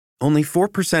Only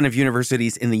 4% of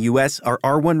universities in the U.S. are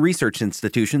R1 research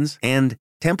institutions, and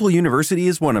Temple University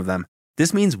is one of them.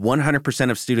 This means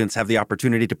 100% of students have the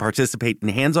opportunity to participate in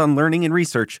hands-on learning and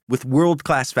research with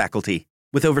world-class faculty.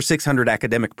 With over 600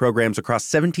 academic programs across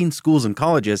 17 schools and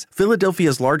colleges,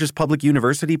 Philadelphia's largest public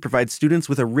university provides students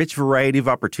with a rich variety of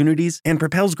opportunities and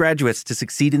propels graduates to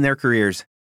succeed in their careers.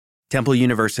 Temple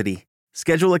University.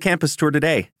 Schedule a campus tour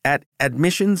today at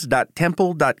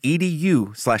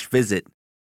admissions.temple.edu/visit.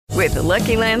 With the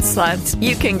Lucky Land Slots,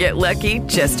 you can get lucky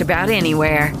just about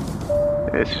anywhere.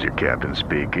 This is your captain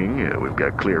speaking. We've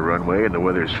got clear runway and the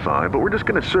weather's fine, but we're just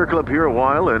going to circle up here a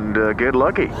while and get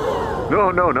lucky.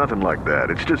 No, nothing like that.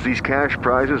 It's just these cash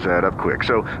prizes add up quick.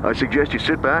 So I suggest you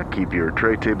sit back, keep your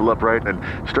tray table upright, and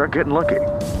start getting lucky.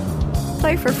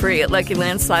 Play for free at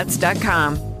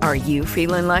LuckyLandSlots.com. Are you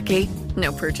feeling lucky?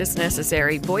 No purchase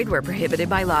necessary. Void where prohibited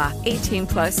by law.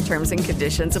 18+ terms and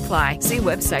conditions apply. See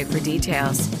website for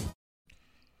details.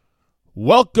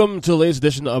 Welcome to the latest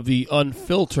edition of the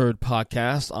Unfiltered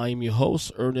Podcast. I am your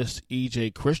host, Ernest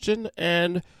E.J. Christian,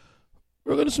 and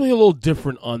we're going to do something a little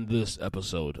different on this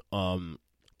episode.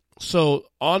 So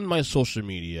on my social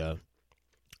media,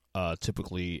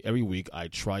 typically every week I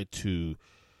try to,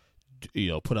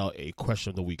 put out a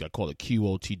question of the week. I call it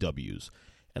QOTWs,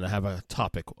 and I have a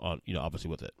topic on, obviously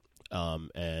with it.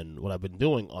 And what I've been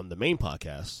doing on the main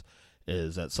podcast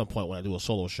is at some point when I do a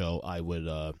solo show, I would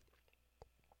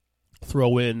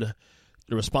throw in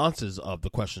the responses of the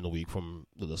question of the week from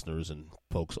the listeners and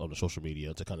folks on the social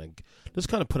media to kind of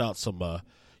put out some,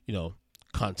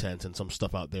 content and some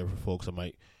stuff out there for folks that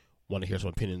might want to hear some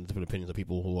different opinions of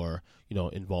people who are,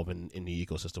 involved in the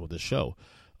ecosystem of this show.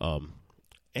 What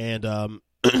I'm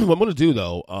going to do,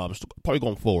 though, probably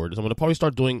going forward, is I'm going to probably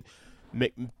start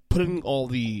putting all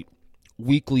the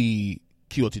weekly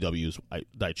QOTWs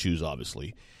that I choose,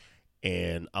 obviously,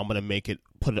 and I'm going to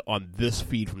put it on this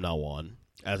feed from now on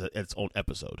as its own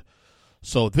episode.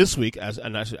 So this week, as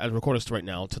I record this right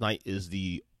now, tonight is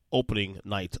the opening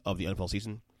night of the NFL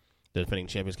season. The defending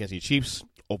champions, Kansas City Chiefs,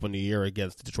 open the year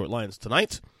against the Detroit Lions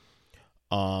tonight.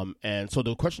 And so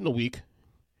the question of the week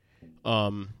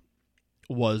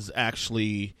was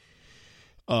actually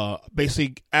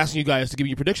basically asking you guys to give me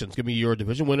your predictions. Give me your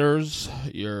division winners,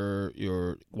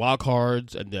 your wild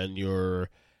cards, and then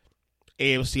your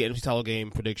AFC, NFC title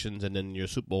game predictions, and then your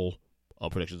Super Bowl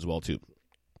predictions as well, too.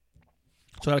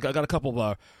 So I got a couple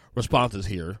of responses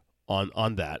here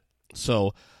on that.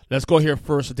 So let's go here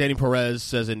first. Danny Perez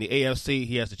says in the AFC,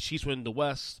 he has the Chiefs winning the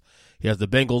West. He has the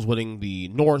Bengals winning the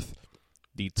North.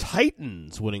 The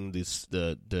Titans winning the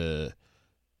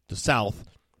South.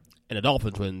 And the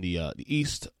Dolphins winning the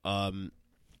East.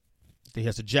 He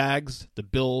has the Jags, the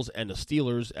Bills, and the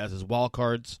Steelers as his wild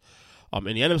cards. In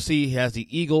the NFC, he has the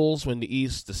Eagles win the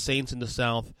East, the Saints in the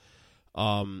South,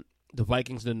 the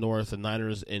Vikings in the North, the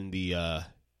Niners in the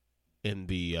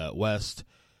West,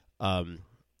 and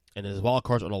his wild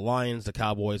cards are the Lions, the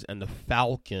Cowboys, and the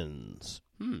Falcons.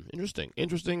 Interesting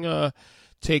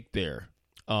take there.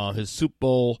 His Super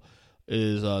Bowl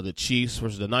is the Chiefs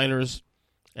versus the Niners,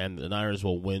 and the Niners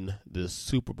will win this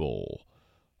Super Bowl,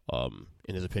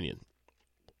 in his opinion.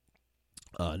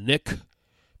 Nick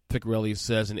Piccarelli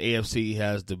says in AFC he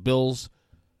has the Bills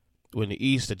win the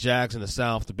East, the Jags in the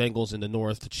South, the Bengals in the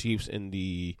North, the Chiefs in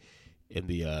the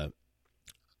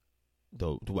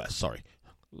West. Sorry,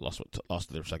 lost it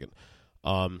there for a second.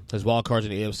 His wild cards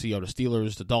in the AFC are the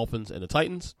Steelers, the Dolphins, and the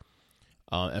Titans.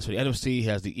 As for the NFC, he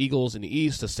has the Eagles in the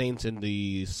East, the Saints in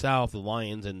the South, the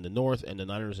Lions in the North, and the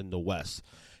Niners in the West.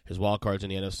 His wild cards in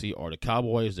the NFC are the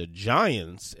Cowboys, the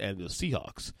Giants, and the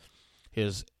Seahawks.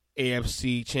 His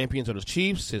AFC champions are the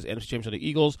Chiefs. His NFC champions are the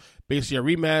Eagles. Basically a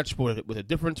rematch with a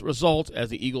different result, as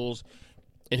the Eagles,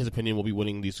 in his opinion, will be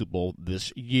winning the Super Bowl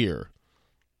this year.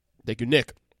 Thank you,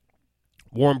 Nick.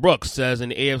 Warren Brooks says in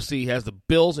the AFC he has the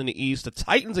Bills in the East, the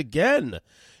Titans again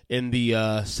in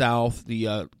the South,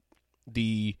 the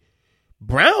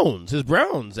Browns. His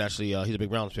Browns, actually, he's a big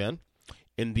Browns fan.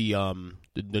 In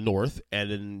the North,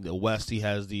 and in the West, he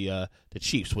has the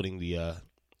Chiefs winning the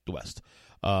West.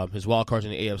 His wild cards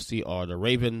in the AFC are the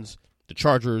Ravens, the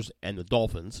Chargers, and the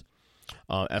Dolphins.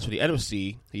 As for the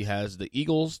NFC, he has the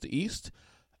Eagles, the East,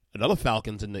 another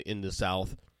Falcons in the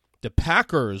South, the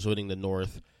Packers winning the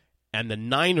North, and the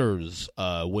Niners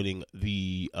winning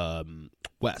the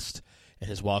West. And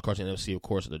his wild cards in the NFC, of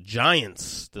course, are the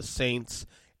Giants, the Saints,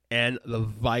 and the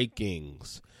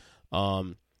Vikings.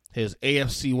 His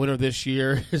AFC winner this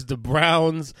year is the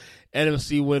Browns.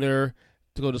 NFC winner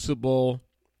to go to the Super Bowl.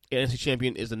 NFC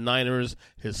champion is the Niners.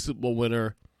 His Super Bowl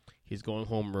winner, he's going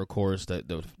home, of course, the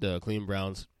Cleveland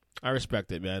Browns. I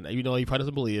respect it, man. Even though he probably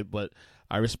doesn't believe it, but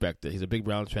I respect it. He's a big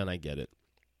Browns fan. I get it.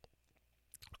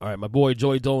 All right, my boy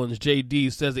Joey Dolan's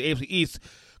JD says the AFC East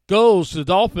goes to the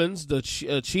Dolphins, the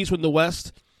Chiefs in the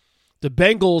West, the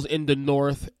Bengals in the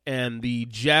North, and the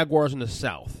Jaguars in the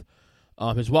South.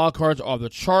 His wild cards are the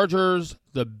Chargers,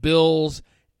 the Bills,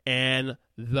 and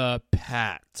the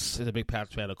Pats. He's a big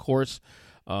Pats fan, of course.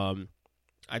 I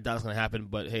doubt it's going to happen,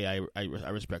 but hey, I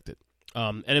respect it.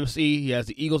 NFC, he has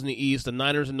the Eagles in the East, the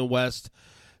Niners in the West,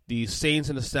 the Saints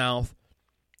in the South,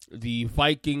 the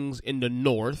Vikings in the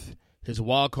North. His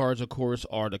wild cards, of course,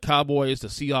 are the Cowboys, the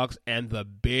Seahawks, and the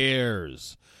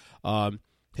Bears.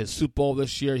 His Super Bowl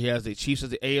this year, he has the Chiefs as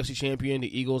the AFC champion,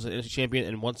 the Eagles as the NFC champion,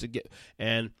 and once again,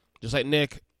 and just like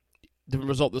Nick, different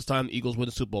result this time. The Eagles win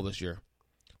the Super Bowl this year.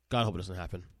 God, I hope it doesn't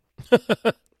happen.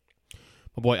 My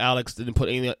boy Alex didn't put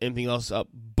anything else up,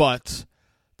 but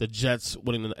the Jets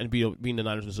winning and being the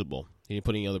Niners in the Super Bowl. He didn't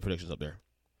put any other predictions up there.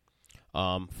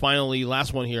 Finally,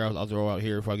 last one here, I'll throw out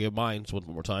here if I give mine one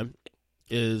more time,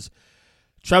 is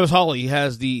Travis Hawley. He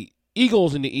has the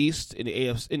Eagles in the East, in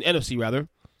NFC rather,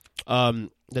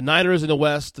 the Niners in the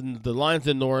West, and the Lions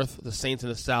in the North, the Saints in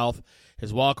the South.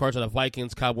 His wild cards are the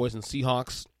Vikings, Cowboys, and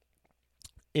Seahawks.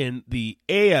 In the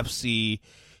AFC,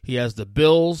 he has the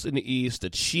Bills in the East,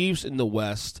 the Chiefs in the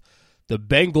West, the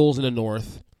Bengals in the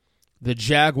North, the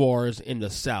Jaguars in the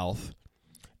South,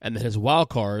 and then his wild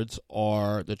cards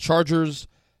are the Chargers,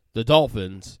 the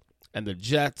Dolphins, and the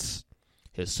Jets.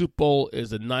 His Super Bowl is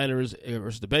the Niners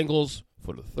versus the Bengals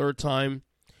for the third time,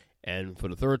 and for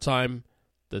the third time,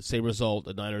 the same result,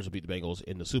 the Niners will beat the Bengals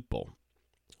in the Super Bowl.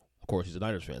 Of course, he's a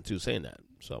Niners fan, too, saying that.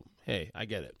 So, hey, I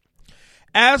get it.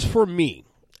 As for me,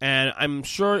 and I'm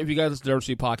sure if you guys listen to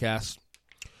the RC podcast,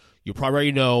 you probably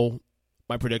already know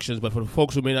my predictions, but for the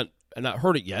folks who may not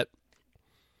heard it yet,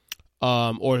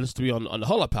 or listen to me on the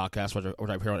Huddle Up podcast, which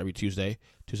I appear on every Tuesday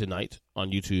night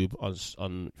on YouTube,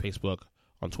 on Facebook,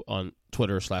 on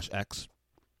Twitter /X.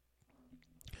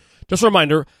 Just a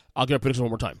reminder, I'll get a prediction one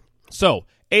more time. So,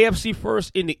 AFC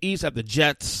first. In the East, I have the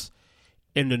Jets.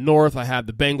 In the North, I have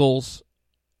the Bengals.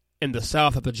 In the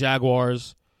South, I have the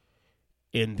Jaguars.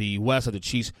 In the West, I have the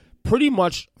Chiefs. Pretty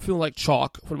much feeling like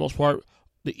chalk for the most part.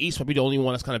 The East might be the only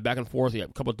one that's kind of back and forth. You have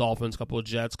a couple of Dolphins, a couple of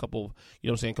Jets, a couple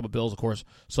of Bills, of course.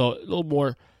 So, a little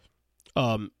more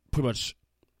pretty much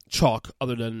chalk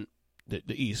other than the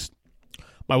East.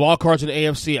 My wild cards in the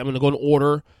AFC, I'm going to go in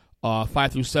order,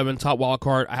 5 through 7, top wild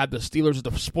card. I have the Steelers as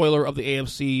the spoiler of the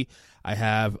AFC. I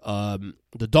have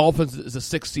the Dolphins as a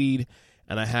 6th seed,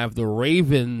 and I have the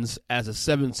Ravens as a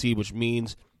 7th seed, which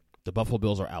means the Buffalo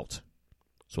Bills are out.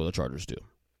 So the Chargers do.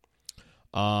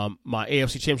 My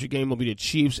AFC Championship game will be the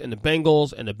Chiefs and the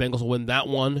Bengals will win that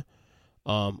one.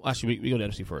 Actually, we go to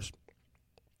NFC first.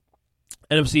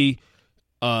 NFC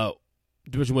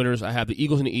division winners, I have the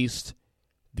Eagles in the East,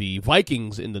 the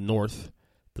Vikings in the North,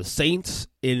 the Saints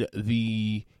in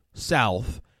the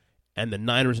South, and the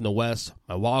Niners in the West.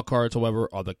 My wild cards, however,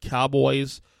 are the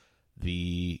Cowboys.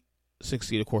 The 6th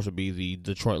seed, of course, would be the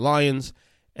Detroit Lions,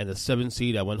 and the 7th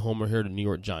seed, I went home here, the New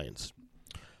York Giants.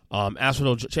 As for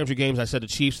the championship games, I said the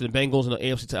Chiefs and the Bengals in the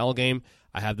AFC to L game.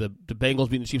 I have the Bengals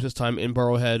beating the Chiefs this time in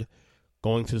Burrowhead,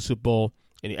 going to the Super Bowl.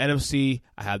 In the NFC,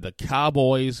 I have the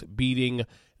Cowboys beating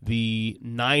the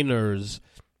Niners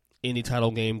in the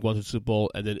title game, going to the Super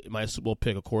Bowl. And then my Super Bowl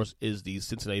pick, of course, is the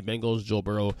Cincinnati Bengals. Joe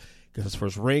Burrow gets his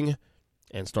first ring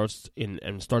and starts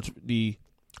the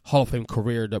Hall of Fame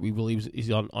career that we believe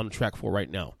he's on track for right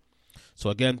now. So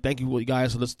again, thank you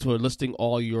guys for listing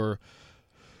all your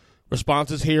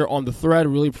responses here on the thread.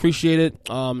 Really appreciate it.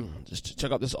 Just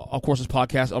check out this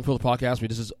podcast, Unfiltered Podcast.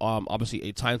 This is obviously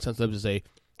a time sensitive, this is a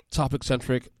topic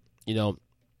centric,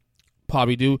 pod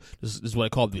we do. This is what I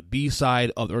call the B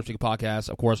side of the Earthquake Podcast.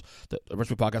 Of course, the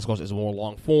Earthquake Podcast, of course, is more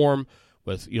long form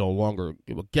with longer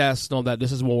guests and all that.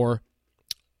 This is more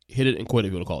hit it and quit it,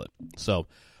 if you want to call it. So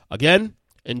again,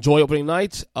 enjoy opening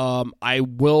night. I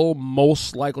will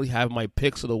most likely have my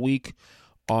picks of the week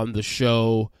on the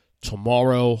show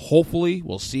tomorrow. Hopefully,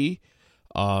 we'll see.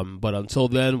 But until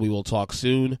then, we will talk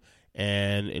soon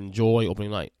and enjoy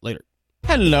opening night. Later.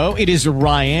 Hello, it is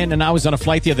Ryan, and I was on a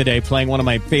flight the other day playing one of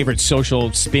my favorite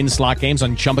social spin slot games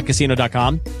on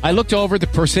ChumbaCasino.com. I looked over at the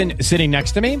person sitting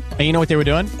next to me, and you know what they were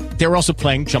doing? They were also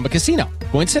playing Chumba Casino.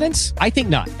 Coincidence? I think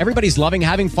not. Everybody's loving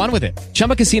having fun with it.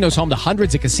 Chumba Casino is home to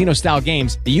hundreds of casino-style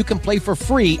games that you can play for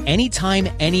free anytime,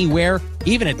 anywhere,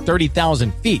 even at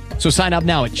 30,000 feet. So sign up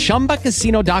now at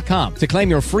ChumbaCasino.com to claim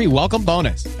your free welcome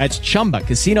bonus. That's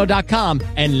ChumbaCasino.com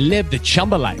and live the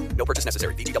Chumba life. No purchase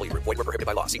necessary. VGW. Void where prohibited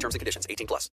by law. See terms and conditions. 18+.